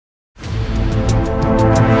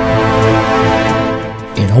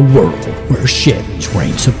In a world where Chevys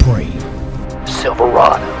reign supreme.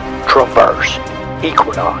 Silverado, Traverse,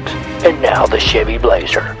 Equinox, and now the Chevy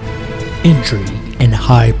Blazer. Intrigue and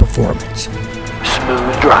high performance.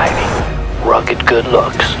 Smooth driving, rugged good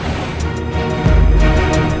looks.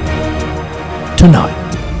 Tonight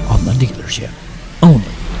on The Dealership, only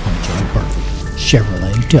on Joe Burford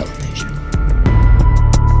Chevrolet Television.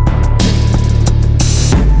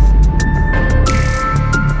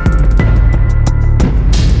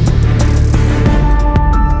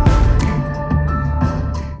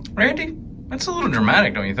 Randy, that's a little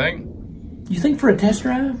dramatic, don't you think? You think for a test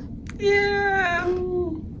drive? Yeah,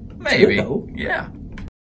 maybe. Yeah.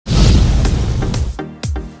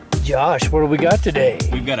 Josh, what do we got today?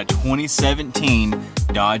 We've got a 2017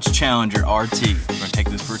 Dodge Challenger RT. We're gonna take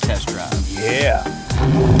this for a test drive. Yeah.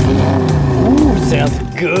 Ooh, sounds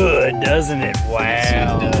good, doesn't it?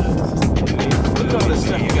 Wow. It does. Look at all this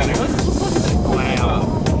stuff you got here. Look at that.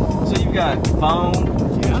 Wow. So you've got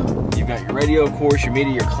phone. Yeah. You've got your radio, of course, your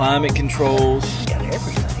media, your climate controls. You got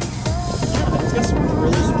everything. Yeah, it's got some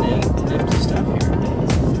really neat, nifty stuff here.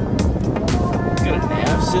 It's got a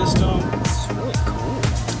nav system. It's really cool.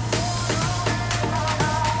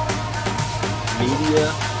 Media.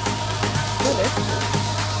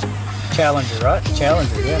 Challenger, right?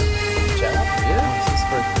 Challenger, yeah. Challenger, yeah. This is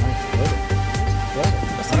for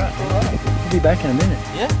All right. We'll be back in a minute.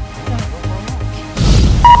 Yeah.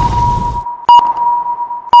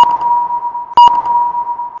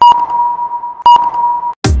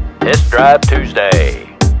 Test Drive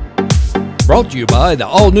Tuesday. Brought to you by the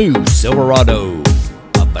all-new Silverado.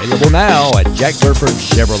 Available now at Jack Burford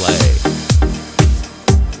Chevrolet.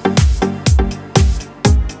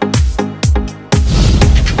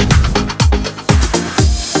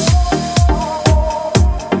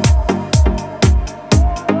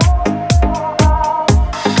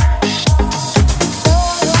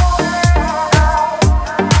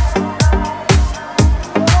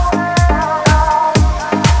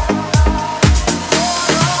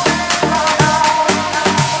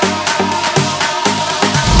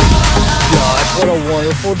 What a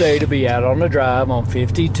wonderful day to be out on the drive on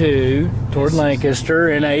 52 toward Lancaster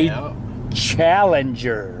in a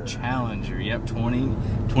Challenger. Challenger, yep,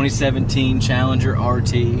 2017 Challenger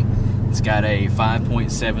RT. It's got a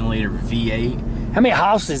 5.7 liter V8. How many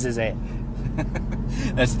houses is that?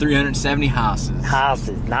 That's 370 houses.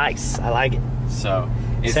 Houses, nice. I like it. So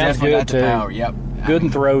it's Sounds definitely good got the too. power. Yep. Good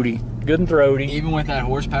and throaty. Good and throaty. Even with that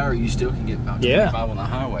horsepower, you still can get about Yeah. 25 on the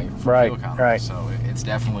highway. For Right, fuel economy. right. So it's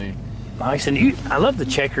definitely. Nice. And I love the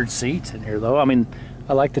checkered seats in here, though. I mean,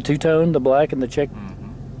 I like the two-tone, the black and the check.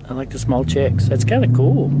 I like the small checks. That's kind of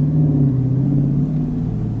cool.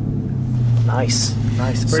 Nice.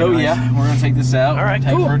 Nice. Very So nice. yeah, we're gonna take this out. All right,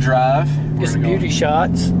 take cool. it for a drive. Get some beauty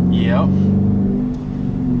shots. Yep.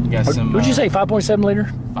 You got some. What'd you say, 5.7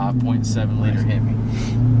 liter? 5.7 liter HEMI.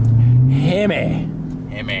 HEMI.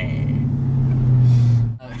 HEMI.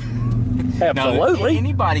 Absolutely. Now,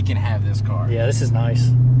 anybody can have this car. Yeah, this is nice.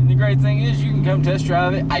 And the great thing is, you can come test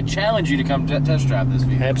drive it. I challenge you to come test drive this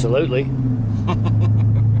vehicle. Absolutely.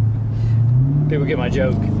 People get my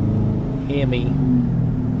joke. HEMI.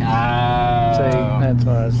 See, that's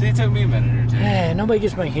what I was. See, it took me a minute or two. Yeah, nobody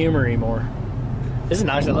gets my humor anymore. This is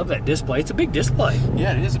nice. I love that display. It's a big display.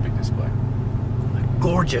 Yeah, it is a big display.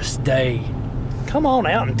 Gorgeous day. Come on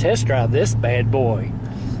out and test drive this bad boy.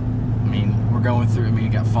 I mean, we're going through. I mean,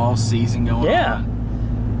 you got fall season going Yeah.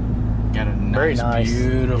 on. Got a Very nice, nice.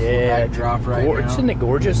 beautiful backdrop right now. Isn't it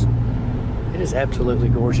gorgeous? It is absolutely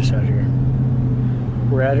gorgeous out here.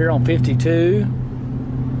 We're out here on 52.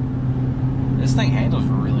 This thing handles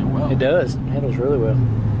really well. It does. It handles really well.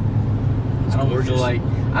 It's I don't gorgeous. feel like.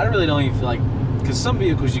 I really don't even feel like, because some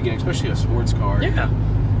vehicles you get, especially a sports car. Yeah.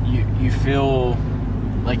 You feel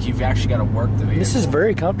like you've actually got to work the vehicle. This is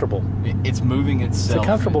very comfortable. It's moving itself. It's a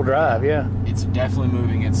comfortable drive, yeah. It's definitely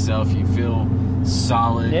moving itself. You feel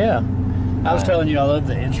solid. Yeah. I was telling you I love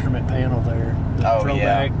the instrument panel there. The Oh,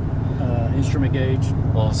 throwback instrument gauge.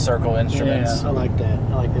 Little circle instruments. Yeah, I like that.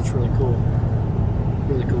 I like that's really cool.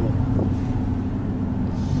 Really cool.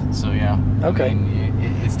 So yeah. Okay. I mean,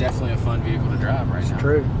 it's definitely a fun vehicle to drive right now.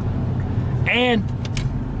 True. And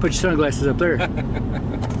put your sunglasses up there.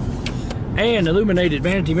 And illuminated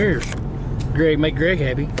vanity mirrors. Greg, make Greg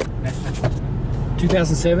happy.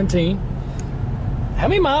 2017. How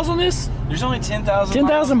many miles on this? There's only 10,000.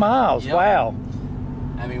 10,000 miles. Yep. Wow.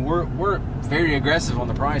 I mean, we're very aggressive on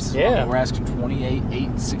the prices. Yeah. We're asking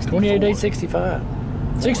 28,864. 28,865.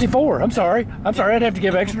 64. I'm sorry. I'd have to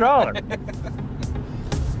give extra $1.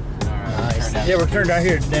 Nice. Yeah, we're turned out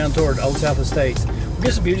here down toward Old South Estates. We'll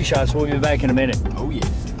get some beauty shots. We'll be back in a minute. Oh yeah.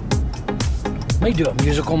 Let me do a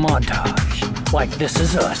musical montage like This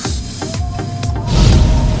Is Us.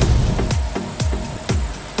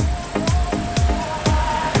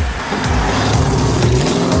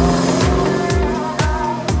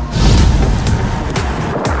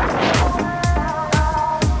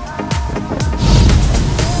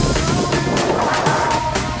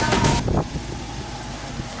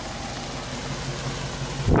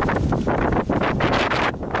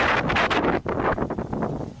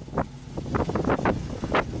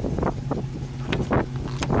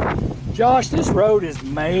 Josh, this road is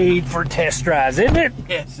made for test drives, isn't it?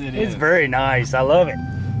 Yes, it is. It's very nice. I love it.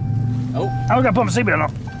 Oh, I gotta put my seatbelt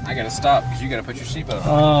on. I gotta stop because you gotta put your seatbelt on.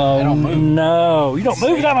 Oh, I don't move. no. You don't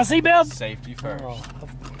move without my seatbelt? Safety first. Oh,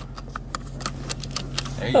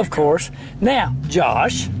 There you of go. course. Now,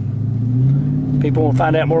 Josh, people want to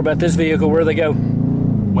find out more about this vehicle. Where do they go?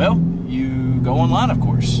 Well, you go online, of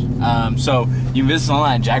course. So you can visit us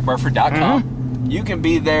online at jackburford.com. You can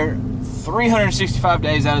be there 365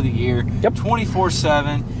 days out of the year, Yep.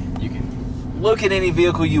 24/7. You can look at any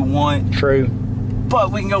vehicle you want. True.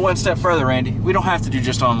 But we can go one step further, Randy. We don't have to do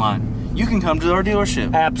just online. You can come to our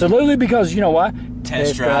dealership. Absolutely, because you know what?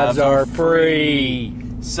 Test drives are free.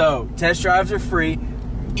 So, test drives are free.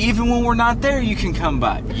 Even when we're not there, you can come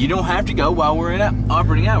by. You don't have to go while we're in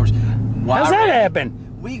operating hours. Why, How's that Randy? happen?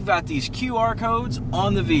 We've got these QR codes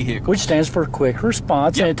on the vehicle. Which stands for quick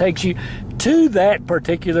response, Yep. and it takes you to that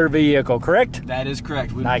particular vehicle, correct? That is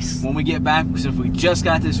correct. Nice. When we get back, since we just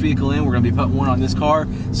got this vehicle in, we're going to be putting one on this car.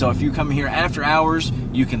 So if you come here after hours,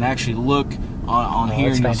 you can actually look on here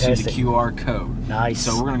that's and you'll see the fantastic. QR code. Nice.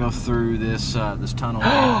 So we're going to go through this this tunnel.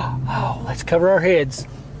 Oh, let's cover our heads.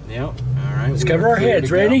 Yep. All right. Let's we cover are our clear heads.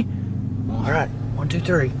 to go. Ready? All right. 1, 2,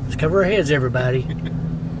 3. Let's cover our heads, everybody.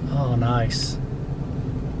 Oh, nice.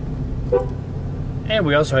 And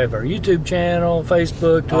we also have our YouTube channel,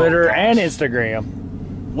 Facebook, Twitter, gosh. and Instagram.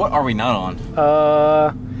 What are we not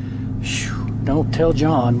on? Don't tell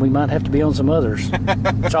John. We might have to be on some others.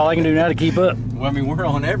 That's all I can do now to keep up. Well, I mean, we're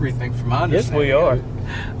on everything from my Yes, understanding. we are.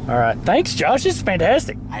 All right. Thanks, Josh. This is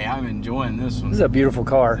fantastic. Hey, I'm enjoying this one. This is a beautiful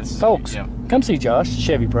car. This is- Folks, yeah. come see Josh,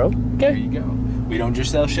 Chevy Pro. There Okay? you go. We don't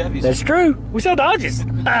just sell Chevys. That's true. We sell Dodges.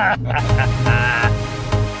 Test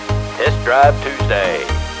Drive Tuesday.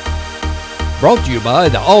 Brought to you by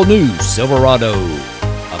the all-new Silverado.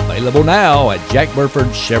 Available now at Jack Burford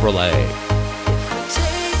Chevrolet.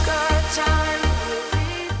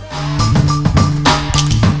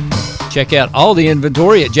 Check out all the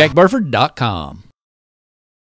inventory at jackburford.com.